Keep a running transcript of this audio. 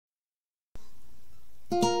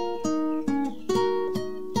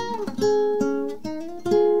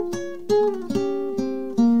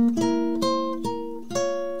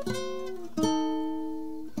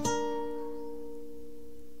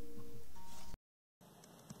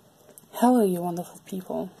Hello, you wonderful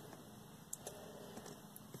people.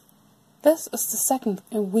 This is the second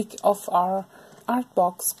week of our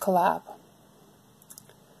Artbox collab.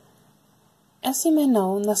 As you may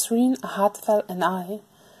know, Nasreen, Achatfell and I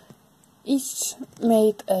each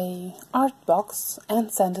made a art box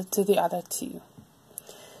and sent it to the other two.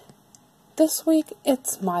 This week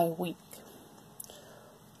it's my week.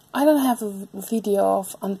 I don't have a video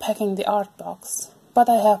of unpacking the art box, but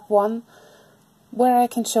I have one where I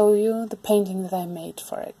can show you the painting that I made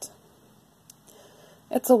for it.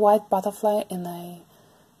 It's a white butterfly in a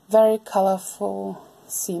very colorful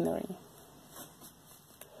scenery.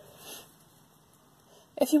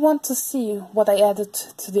 If you want to see what I added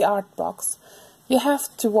to the art box, you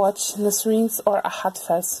have to watch Nasreen's or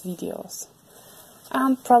Achatfell's videos.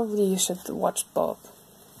 And probably you should watch both.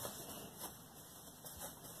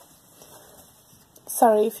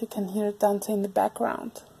 Sorry if you can hear Dante in the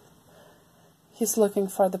background. He's looking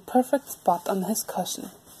for the perfect spot on his cushion.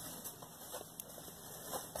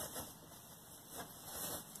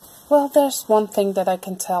 Well, there's one thing that I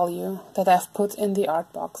can tell you that I've put in the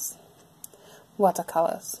art box.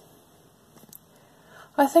 Watercolors.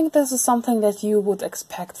 I think this is something that you would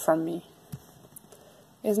expect from me,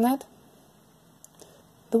 isn't it?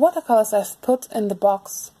 The watercolors I've put in the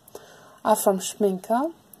box are from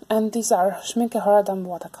Schmincke, and these are Schmincke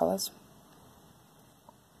watercolors.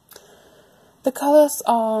 The colors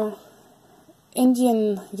are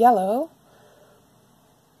Indian yellow,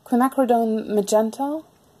 Quin magenta,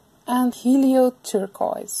 and Helio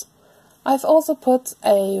Turqoise. I've also put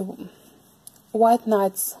a White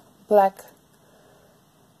Knight's black,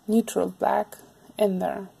 neutral black, in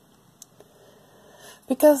there,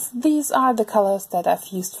 because these are the colors that I've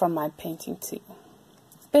used for my painting too.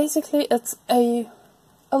 Basically, it's a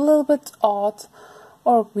little bit odd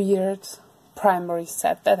or weird primary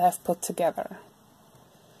set that I've put together.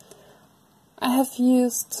 I have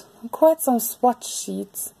used quite some swatch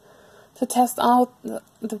sheets to test out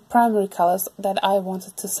the primary colors that I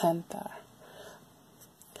wanted to send there.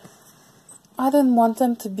 I didn't want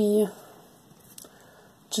them to be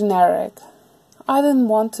generic. I didn't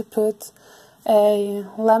want to put a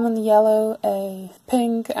lemon yellow, a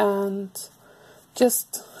pink, and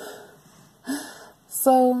just...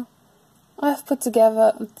 So I've put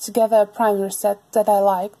together a primer set that I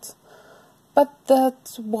liked, but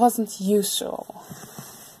that wasn't usual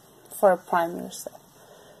for a primer set.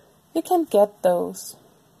 You can get those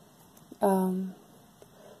in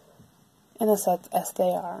a set as they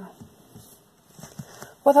are.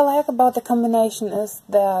 What I like about the combination is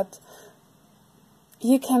that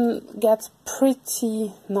you can get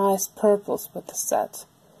pretty nice purples with the set.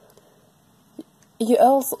 You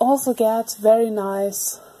also get very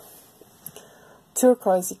nice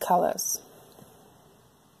turquoisey colors.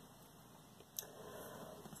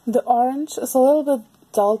 The orange is a little bit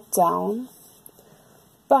dulled down,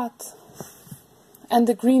 and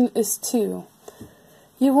the green is too.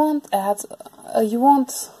 You won't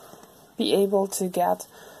be able to get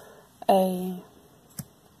a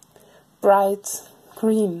bright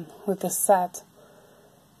green with the set,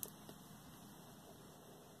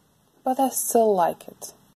 but I still like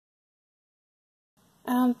it.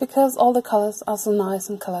 And because all the colors are so nice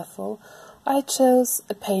and colorful, I chose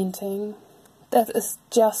a painting that is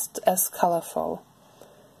just as colorful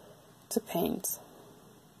to paint.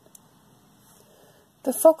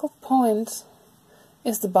 The focal point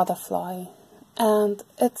is the butterfly, and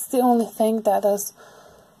it's the only thing that is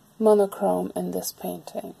monochrome in this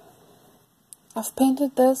painting. I've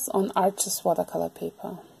painted this on Arches watercolor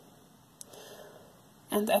paper.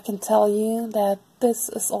 And I can tell you that this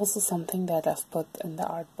is also something that I've put in the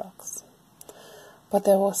art box. But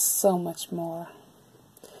there was so much more.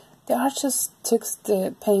 The Arches took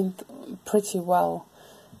the paint pretty well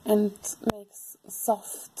and makes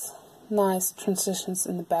soft, nice transitions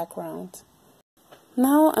in the background.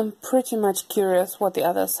 Now I'm pretty much curious what the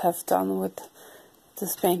others have done with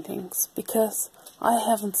these paintings, because I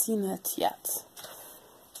haven't seen it yet.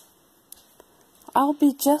 I'll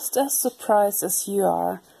be just as surprised as you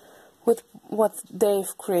are with what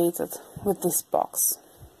they've created with this box.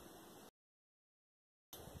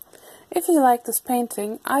 If you like this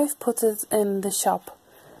painting, I've put it in the shop.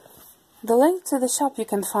 The link to the shop you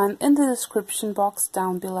can find in the description box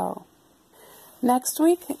down below. Next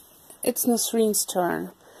week, it's Nasreen's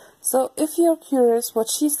turn. So if you're curious what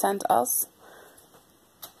she sent us,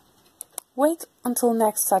 wait until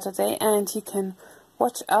next Saturday and you can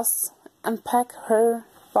watch us unpack her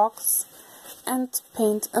box and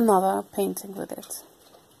paint another painting with it.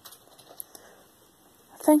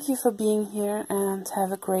 Thank you for being here and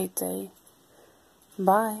have a great day.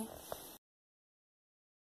 Bye.